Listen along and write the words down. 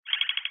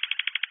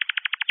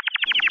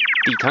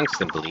The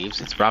Tungsten believes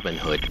it's Robin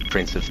Hood,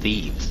 Prince of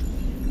Thieves.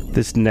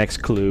 This next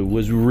clue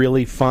was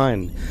really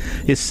fun.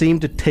 It seemed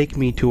to take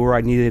me to where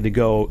I needed to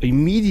go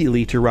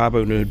immediately to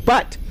Robin Hood,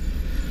 but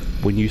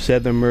when you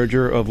said the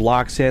merger of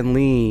Lox and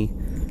Lee,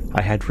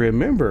 I had to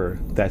remember,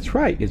 that's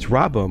right, it's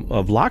Robin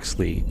of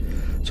Loxley.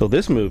 So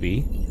this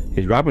movie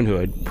is Robin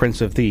Hood,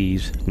 Prince of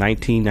Thieves,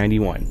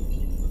 1991.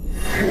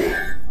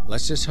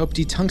 Let's just hope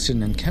D.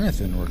 Tungsten and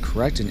Kennethan were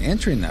correct in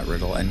answering that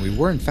riddle, and we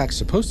were in fact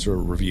supposed to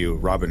review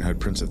Robin Hood,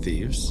 Prince of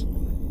Thieves.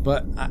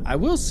 But I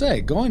will say,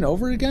 going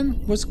over it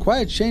again was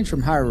quite a change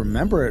from how I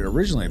remember it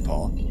originally,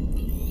 Paul.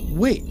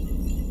 Wait,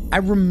 I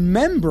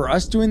remember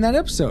us doing that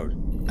episode.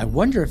 I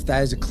wonder if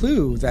that is a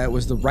clue that it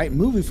was the right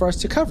movie for us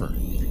to cover.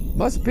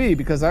 Must be,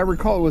 because I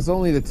recall it was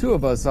only the two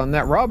of us on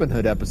that Robin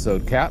Hood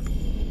episode, Cap.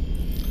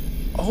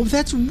 Oh,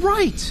 that's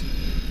right!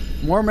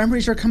 More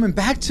memories are coming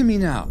back to me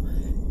now.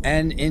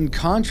 And in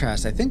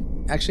contrast, I think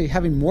actually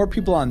having more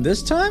people on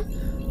this time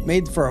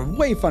made for a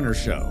way funner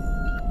show.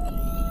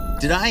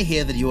 Did I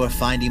hear that you are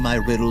finding my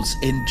riddles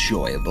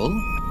enjoyable?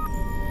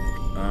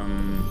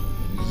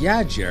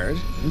 Yeah, Jared.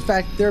 In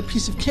fact, they're a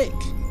piece of cake.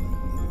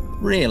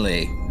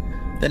 Really?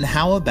 Then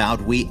how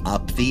about we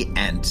up the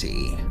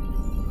ante?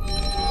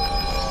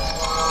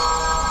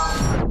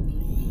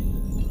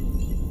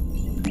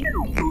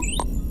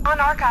 On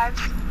archives.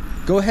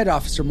 Go ahead,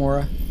 Officer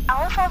Mora.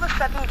 Alice all of a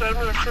sudden gave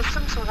me a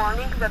systems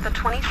warning that the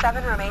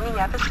 27 remaining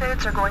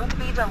episodes are going to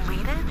be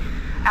deleted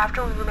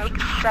after we make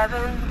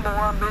 7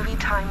 more movie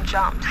time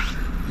jumps.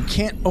 You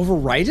can't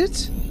overwrite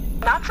it?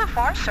 Not so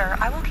far, sir.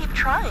 I will keep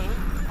trying.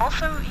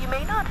 Also, you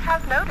may not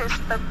have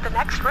noticed, but the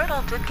next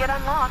riddle did get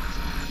unlocked.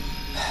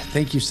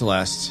 Thank you,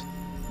 Celeste.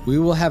 We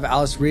will have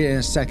Alice read it in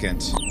a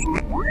second.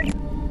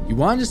 You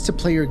wanted us to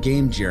play your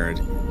game, Jared,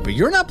 but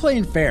you're not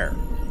playing fair.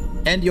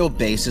 And your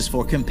basis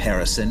for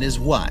comparison is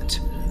what?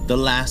 The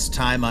last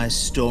time I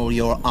stole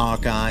your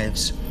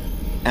archives?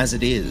 As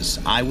it is,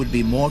 I would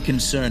be more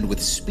concerned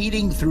with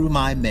speeding through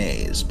my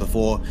maze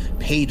before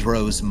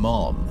Pedro's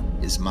mom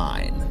is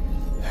mine.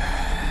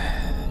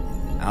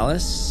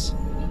 Alice,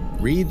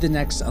 read the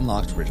next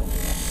unlocked riddle.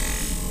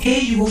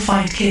 Here you will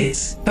find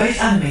kids,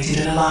 both animated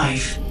and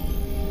alive.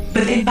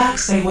 But in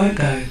backs they won't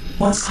go,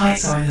 once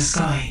kites are in the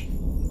sky.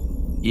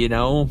 You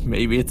know,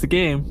 maybe it's a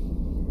game.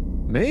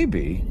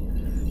 Maybe.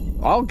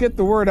 I'll get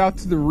the word out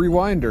to the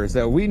rewinders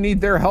that we need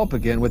their help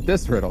again with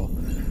this riddle.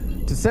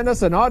 To send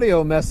us an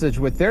audio message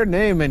with their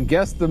name and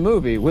guess the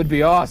movie would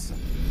be awesome.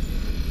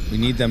 We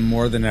need them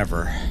more than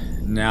ever,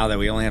 now that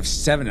we only have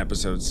 7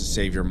 episodes to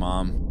save your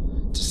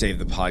mom, to save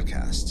the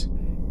podcast.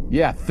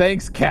 Yeah,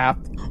 thanks, Cap.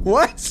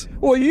 What?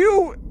 Well,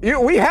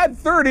 we had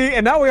 30,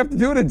 and now we have to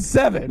do it in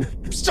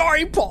 7.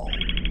 Sorry, Paul.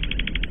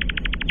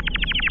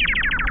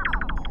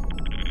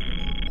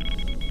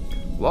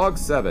 Log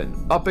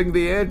 7, Upping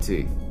the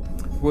Ante.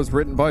 Was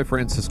written by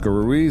Francisco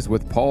Ruiz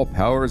with Paul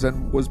Powers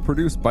and was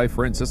produced by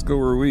Francisco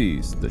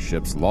Ruiz. The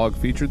ship's log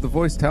featured the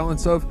voice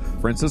talents of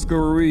Francisco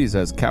Ruiz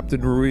as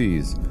Captain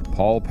Ruiz,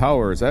 Paul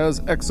Powers as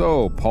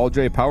XO,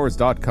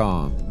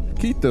 PaulJPowers.com,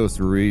 Quitos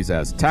Ruiz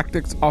as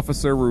Tactics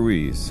Officer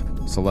Ruiz,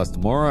 Celeste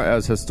Mora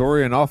as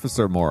Historian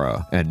Officer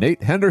Mora, and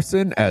Nate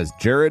Henderson as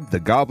Jared the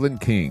Goblin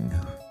King.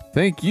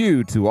 Thank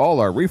you to all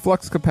our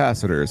Reflux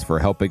capacitors for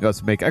helping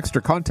us make extra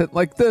content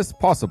like this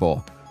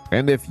possible.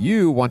 And if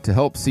you want to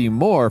help see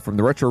more from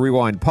the Retro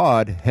Rewind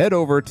Pod, head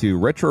over to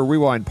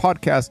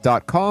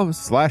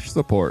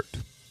RetroRewindPodcast.com/support.